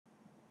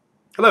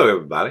Hello,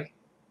 everybody.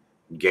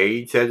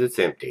 Gage says it's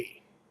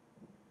empty.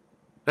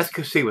 Let's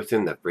go see what's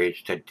in the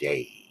fridge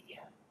today.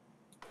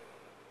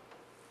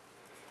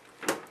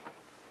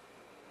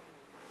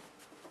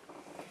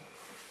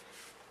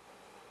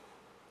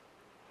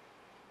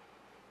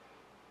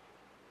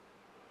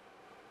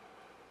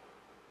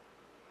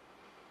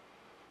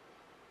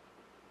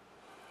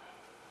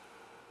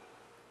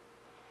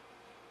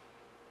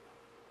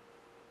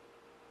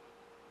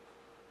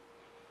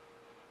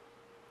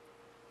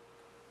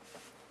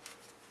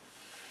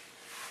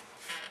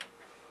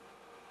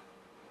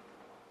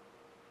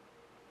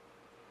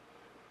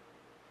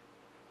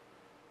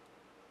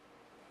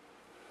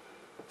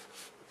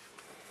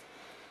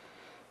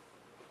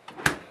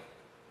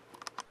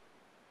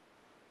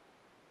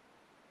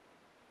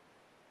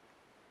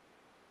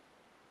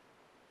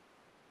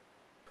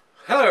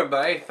 Hello,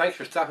 everybody. Thanks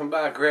for stopping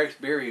by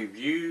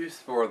Gregsbeerreviews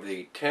for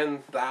the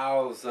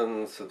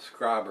 10,000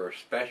 subscriber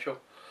special.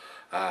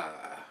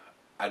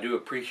 I do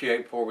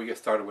appreciate, before we get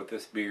started with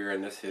this beer,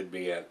 and this would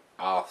be an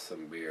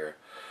awesome beer.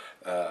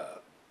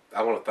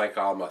 I want to thank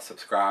all my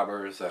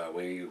subscribers.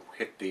 We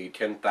hit the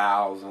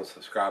 10,000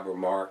 subscriber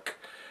mark,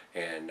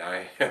 and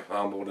I am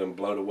humbled and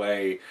blown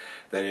away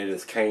that it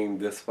has came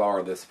this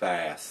far this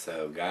fast.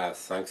 So guys,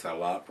 thanks a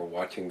lot for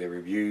watching the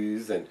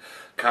reviews and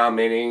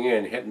commenting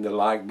and hitting the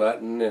like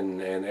button and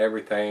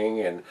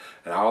everything, and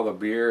all the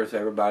beers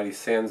everybody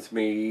sends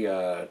me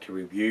to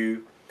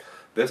review.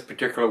 This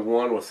particular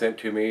one was sent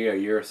to me a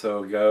year or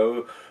so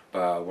ago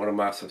by one of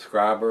my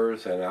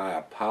subscribers, and I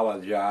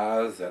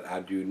apologize that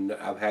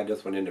I've had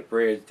this one in the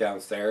fridge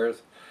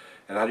downstairs,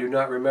 and I do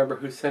not remember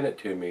who sent it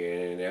to me,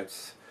 and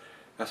that's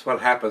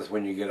what happens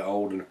when you get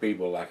old and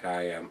feeble like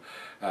I am.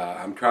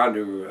 I'm trying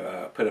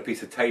to put a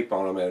piece of tape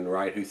on them and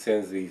write who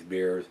sends these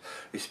beers,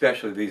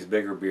 especially these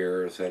bigger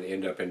beers that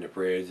end up in the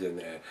fridge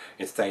and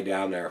stay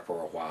down there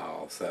for a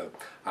while. So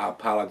I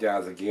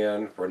apologize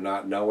again for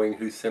not knowing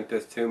who sent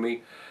this to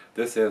me.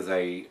 This is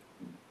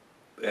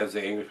as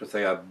the English would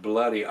say, a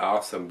bloody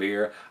awesome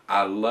beer.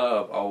 I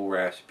love Old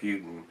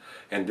Rasputin,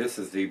 and this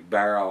is the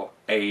barrel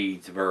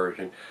aged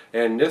version.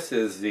 And this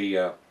is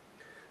the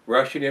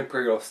Russian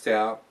Imperial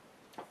Stout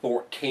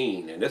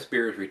 14, and this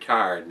beer is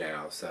retired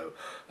now. So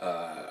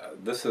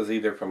this is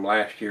either from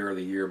last year or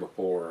the year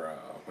before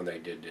when they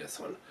did this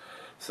one.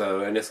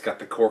 So, and it's got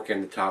the cork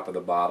in the top of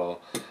the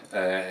bottle,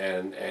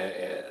 and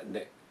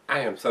I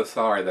am so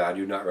sorry that I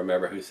do not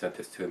remember who sent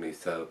this to me.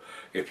 So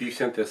if you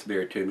sent this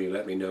beer to me,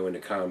 let me know in the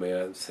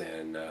comments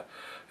and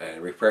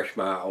refresh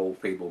my old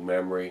feeble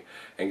memory.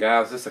 And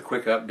guys, just a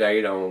quick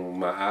update on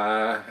my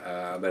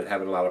eye. I've been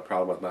having a lot of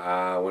problems with my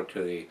eye. I went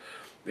to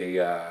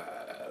the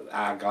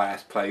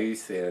eyeglass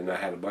place, and I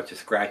had a bunch of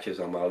scratches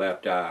on my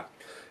left eye.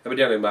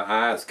 Evidently my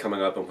eye is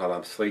coming up while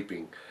I'm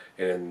sleeping,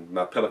 and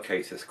my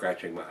pillowcase is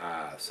scratching my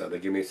eye. So they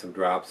give me some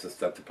drops and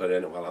stuff to put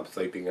in it while I'm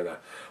sleeping, and I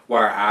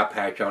wear an eye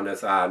patch on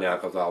this eye now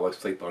because I always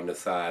sleep on this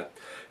side.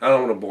 I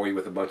don't want to bore you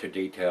with a bunch of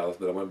details,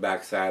 but I went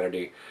back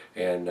Saturday,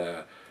 and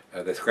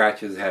the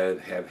scratches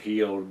have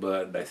healed,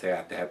 but they say I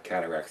have to have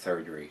cataract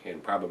surgery,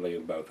 and probably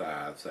in both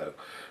eyes. So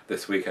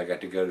this week I got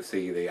to go to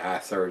see the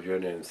eye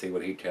surgeon and see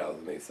what he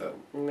tells me. So,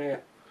 yeah.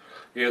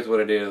 Here's what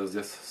it is.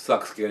 Just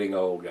sucks getting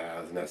old,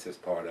 guys, and that's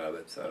just part of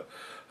it. So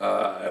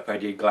if I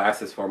get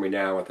glasses for me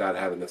now without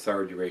having the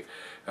surgery,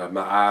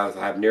 my eyes,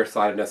 I have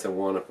nearsightedness in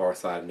one and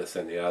farsightedness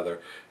in the other,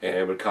 and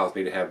it would cause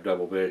me to have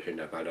double vision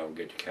if I don't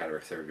get the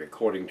cataract surgery,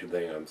 according to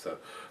them. So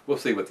we'll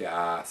see what the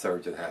eye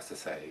surgeon has to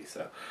say.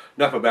 So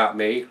enough about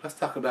me. Let's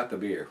talk about the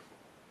beer.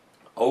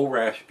 Old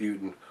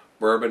Rasputin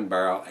Bourbon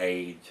Barrel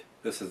Aged.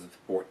 This is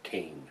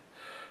 14.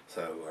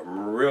 So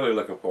I'm really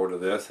looking forward to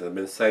this, and I've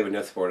been saving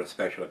this for a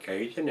special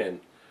occasion, and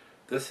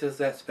this is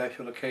that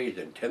special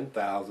occasion.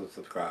 10,000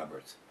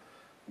 subscribers.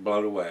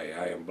 Blown away.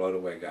 I am blown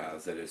away,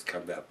 guys, that it's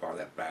come that far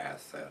that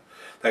fast. So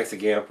thanks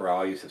again for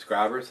all you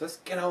subscribers. Let's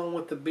get on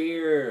with the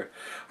beer.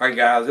 Alright,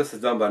 guys, this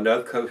is done by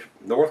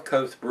North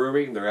Coast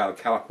Brewing. They're out of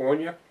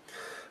California.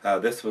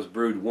 This was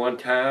brewed one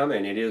time,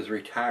 and it is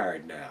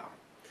retired now.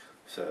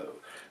 So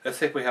let's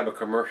see if we have a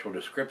commercial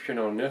description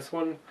on this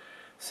one.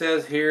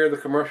 Says here, the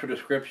commercial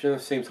description,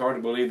 seems hard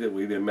to believe that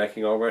we've been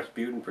making Old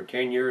Rasputin for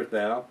 10 years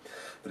now,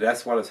 but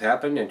that's what has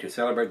happened, and to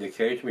celebrate the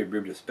occasion we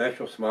brewed a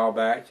special small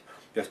batch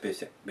that's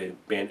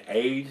been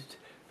aged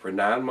for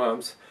 9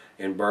 months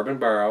in bourbon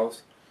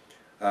barrels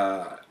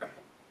and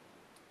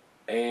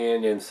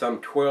in some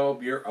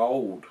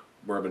 12-year-old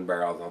bourbon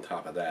barrels on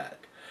top of that.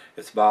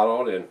 It's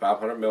bottled in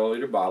 500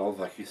 milliliter bottles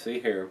like you see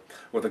here,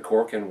 with a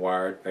cork and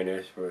wired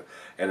finish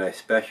and a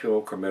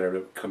special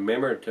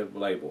commemorative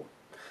label.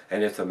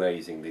 And it's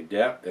amazing. The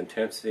depth,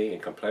 intensity,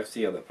 and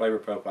complexity of the flavor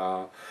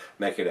profile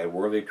make it a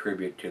worthy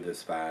tribute to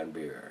this fine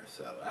beer.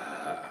 So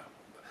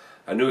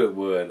I knew it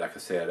would. Like I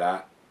said,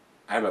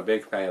 I'm a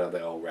big fan of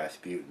the Old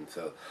Rasputin.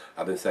 So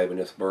I've been saving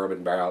this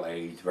bourbon barrel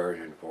aged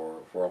version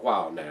for a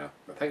while now.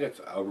 I think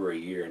it's over a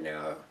year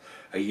now.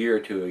 A year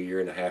to a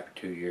year and a half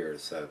to 2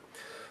 years. So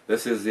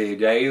this is the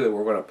day that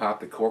we're going to pop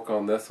the cork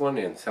on this one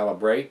and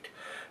celebrate.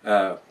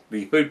 The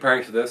food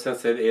pairing for this,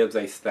 since it is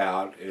a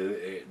stout,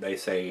 they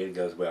say it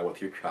goes well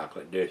with your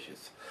chocolate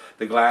dishes.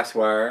 The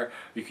glassware,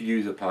 you could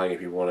use a pint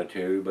if you wanted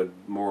to, but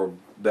more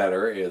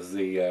better is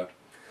the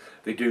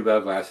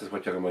Duvel glasses,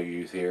 which I'm going to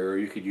use here. Or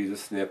you could use a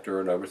snipped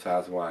or an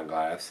oversized wine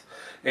glass.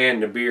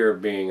 And the beer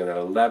being an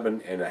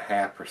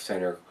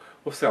 11.5%er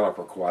will sell it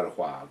for quite a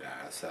while,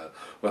 guys. So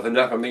with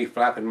enough of me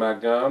flapping my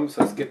gums,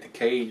 let's get the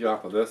cage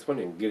off of this one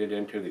and get it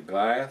into the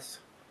glass.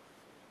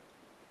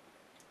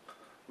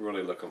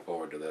 Really looking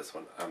forward to this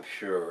one. I'm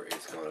sure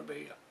it's going to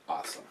be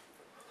awesome.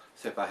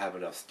 See if I have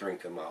enough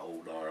strength in my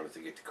old arms to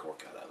get the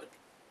cork out of it.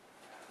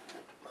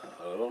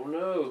 Oh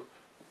no.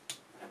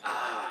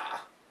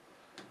 Ah.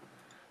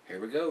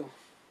 Here we go.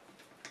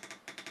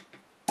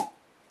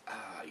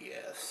 Ah,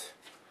 yes.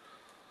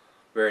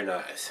 Very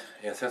nice.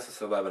 And since it's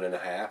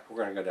 11.5, we're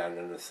going to go down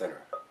in the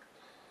center.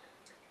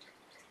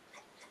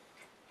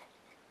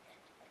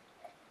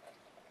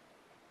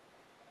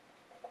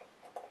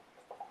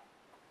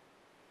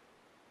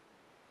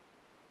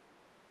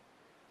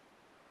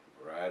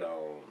 Right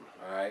on.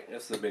 Alright,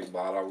 this is a big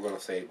bottle. We're going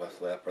to save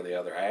what's left for the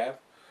other half.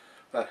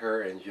 Let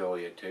her enjoy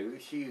it too.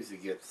 She usually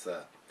gets,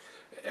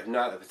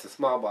 if it's a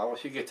small bottle,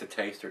 she gets a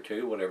taste or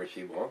two, whatever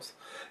she wants.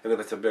 And if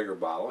it's a bigger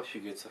bottle, she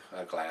gets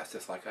a glass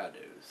just like I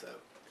do. So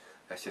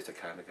that's just the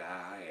kind of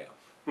guy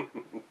I am.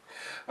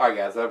 Alright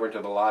guys, over to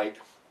the light.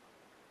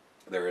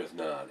 There is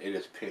none. It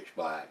is pitch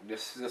black.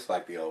 Just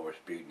like the old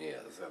Rasputin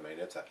is. I mean,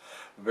 it's a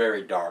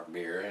very dark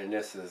beer, and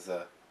this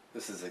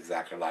is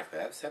exactly like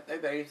that, except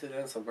they've aged it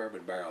in some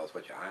bourbon barrels,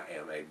 which I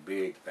am a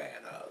big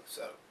fan of.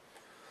 So,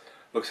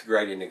 looks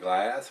great in the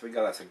glass. We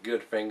got us a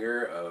good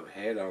finger of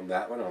head on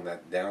that one, on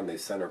that down the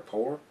center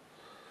pour.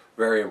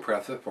 Very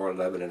impressive for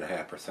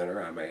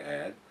 11.5%er, I may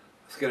add.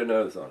 Let's get a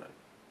nose on it.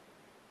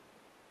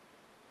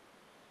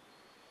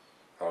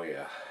 Oh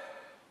yeah.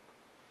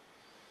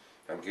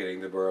 I'm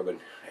getting the bourbon.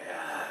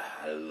 Yeah,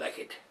 I like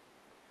it.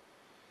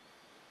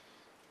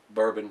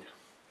 Bourbon,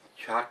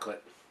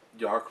 chocolate,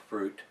 dark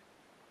fruit.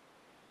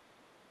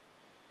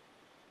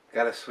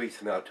 Got a sweet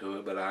smell to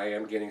it, but I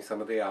am getting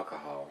some of the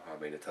alcohol. I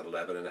mean, it's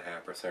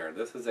 11.5%.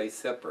 This is a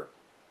sipper,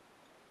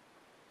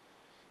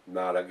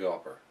 not a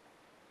gulper.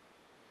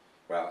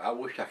 Well, I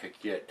wish I could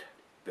get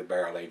the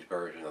barrel-aged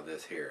version of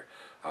this here.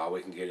 All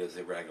we can get is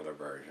the regular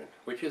version,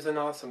 which is an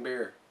awesome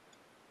beer.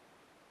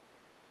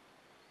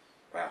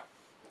 Wow,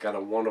 got a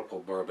wonderful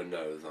bourbon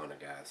nose on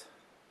it, guys.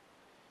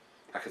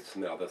 I could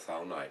smell this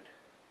all night.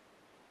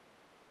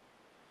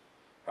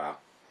 Wow.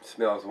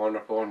 Smells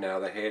wonderful. Now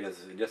the head is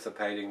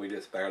dissipating. We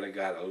just barely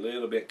got a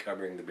little bit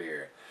covering the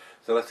beer.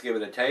 So let's give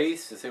it a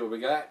taste to see what we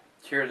got.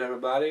 Cheers,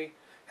 everybody.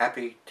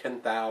 Happy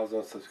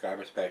 10,000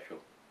 subscriber special.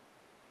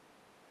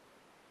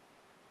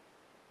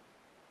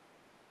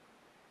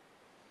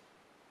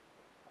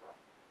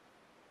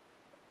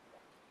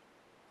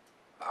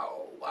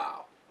 Oh,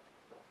 wow.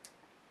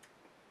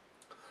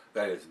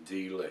 That is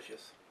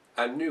delicious.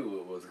 I knew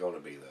it was going to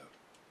be, though.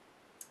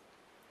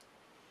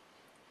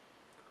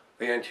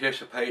 The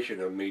anticipation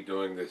of me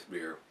doing this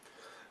beer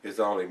is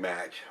only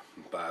matched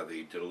by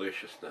the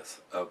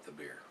deliciousness of the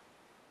beer.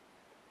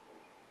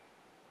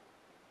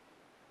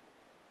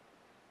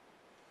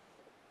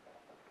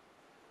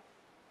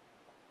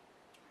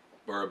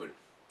 Bourbon,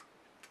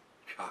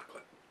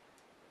 chocolate,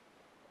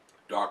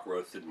 dark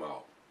roasted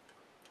malt,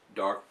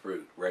 dark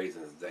fruit,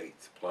 raisins,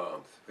 dates,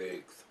 plums,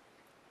 figs.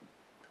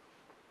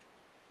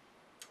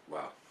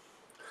 Wow.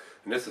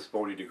 And this is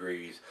 40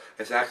 degrees.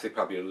 It's actually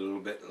probably a little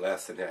bit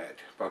less than that,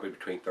 probably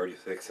between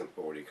 36 and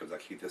 40, because I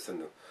keep this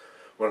in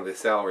one of the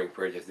cellaring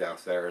fridges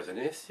downstairs, and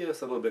it's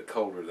just a little bit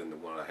colder than the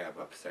one I have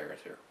upstairs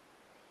here.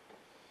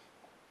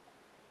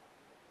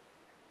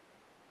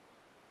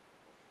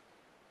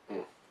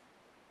 Mm.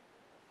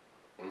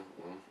 Mm,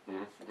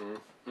 mm, mm,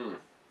 mm,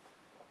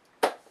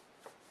 mm.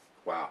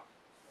 Wow.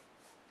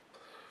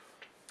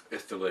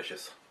 It's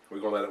delicious.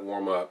 We're going to let it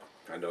warm up.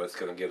 I know it's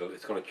going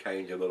to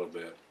change a little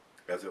bit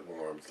as it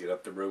warms, get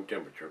up to room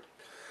temperature,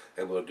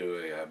 and we'll do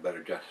a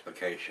better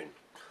justification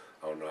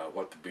on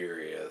what the beer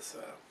is.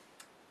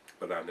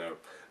 But I know,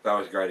 if I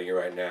was grading it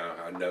right now,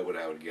 I know what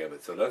I would give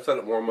it. So let's let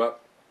it warm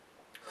up,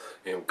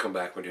 and we'll come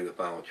back and do the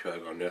final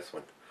chug on this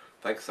one.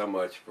 Thanks so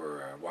much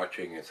for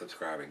watching and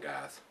subscribing,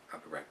 guys. I'll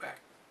be right back.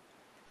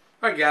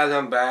 Alright guys,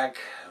 I'm back.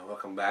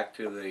 Welcome back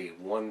to the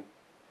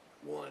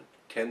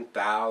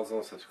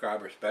 10,000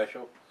 subscriber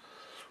special.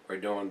 We're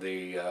doing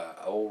the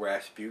old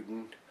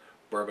Rasputin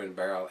Bourbon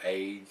Barrel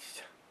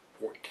Aged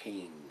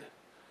 14.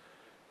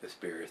 This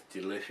beer is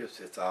delicious.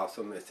 It's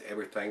awesome. It's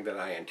everything that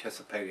I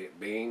anticipated it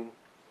being.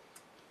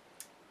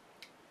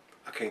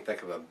 I can't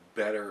think of a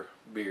better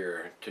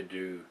beer to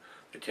do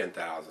the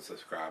 10,000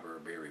 subscriber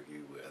beer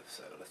review with.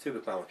 So let's do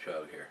the final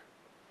chug here.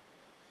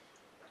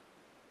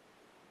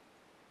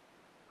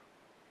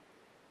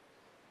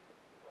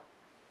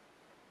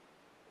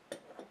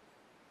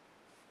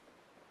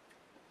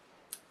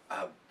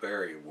 A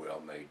very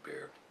well made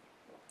beer.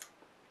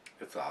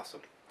 It's awesome.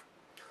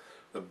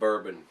 The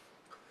bourbon,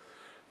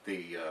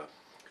 the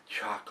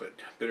chocolate,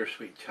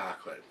 bittersweet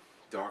chocolate,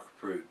 dark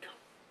fruit,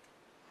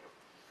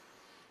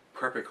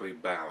 perfectly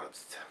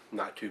balanced.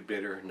 Not too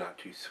bitter, not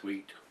too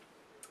sweet.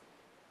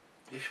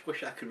 Just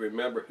wish I could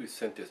remember who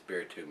sent this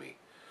beer to me.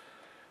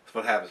 That's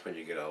what happens when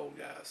you get old,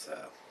 guys.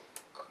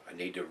 I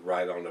need to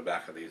write on the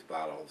back of these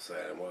bottles,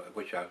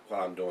 what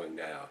I'm doing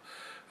now.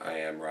 I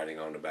am writing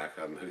on the back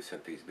of them who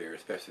sent these beers,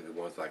 especially the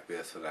ones like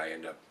this that I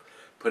end up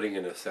putting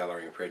in the cellar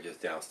and fridges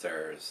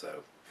downstairs.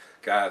 So,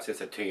 guys, it's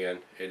a 10.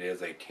 It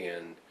is a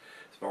 10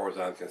 as far as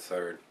I'm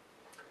concerned.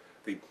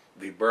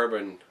 The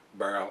bourbon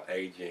barrel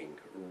aging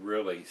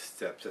really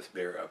steps this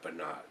beer up a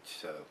notch.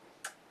 So,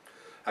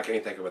 I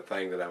can't think of a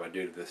thing that I would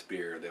do to this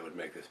beer that would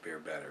make this beer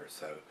better.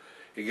 So,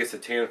 it gets a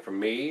 10 from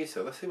me.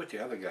 So, let's see what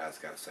the other guys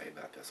got to say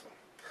about this one.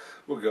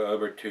 We'll go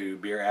over to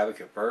Beer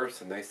Advocate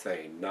first, and they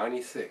say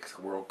 96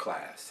 world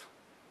class.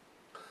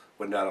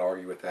 Would not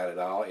argue with that at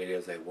all. It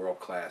is a world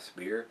class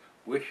beer.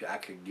 Wish I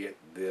could get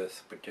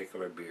this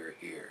particular beer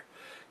here.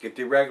 Get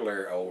the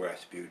regular old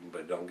Rasputin,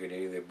 but don't get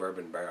any of the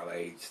bourbon barrel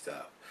aged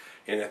stuff.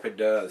 And if it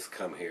does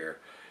come here,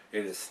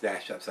 it is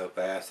snatched up so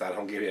fast I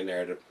don't get in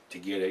there to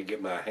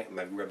get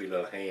my grubby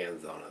little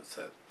hands on it.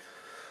 So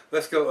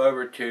let's go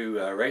over to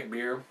Rate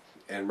Beer,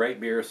 and Rate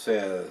Beer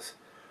says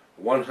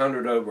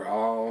 100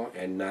 overall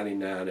and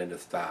 99 in the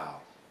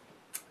style.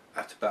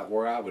 That's about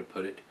where I would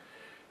put it.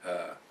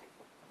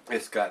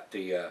 It's got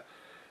the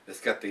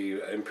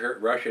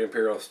Russian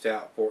Imperial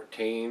Stout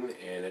 14,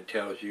 and it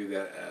tells you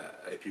that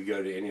if you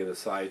go to any of the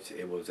sites,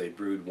 it was a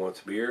brewed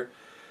once beer.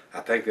 I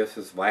think this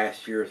is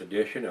last year's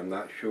edition. I'm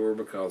not sure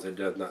because it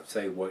does not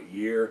say what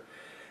year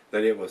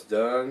that it was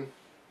done.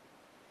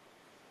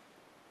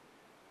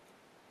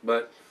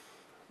 But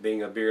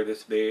being a beer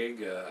this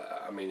big,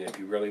 I mean, if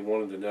you really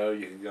wanted to know,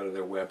 you could go to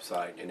their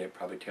website, and it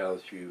probably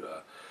tells you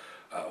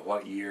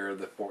what year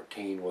the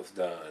 14 was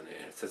done.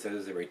 And since it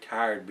is a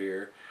retired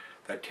beer,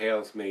 that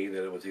tells me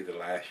that it was either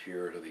last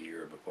year or the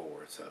year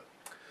before. So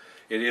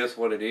it is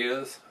what it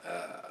is.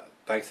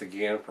 Thanks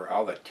again for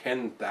all the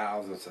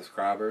 10,000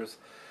 subscribers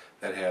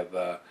that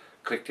have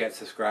clicked that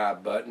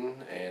subscribe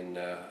button and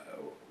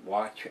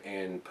watch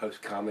and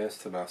post comments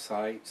to my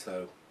site.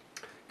 So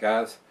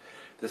guys,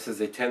 this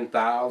is a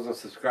 10,000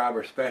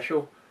 subscriber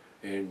special,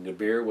 and the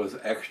beer was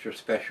extra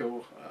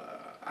special.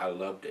 I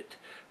loved it.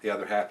 The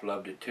other half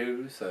loved it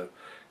too. So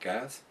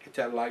guys, hit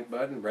that like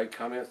button, rate,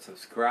 comment,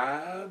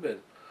 subscribe, and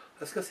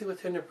let's go see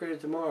what's in the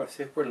fridge tomorrow.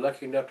 See if we're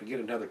lucky enough to get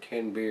another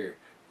 10 beer.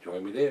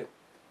 Join me then.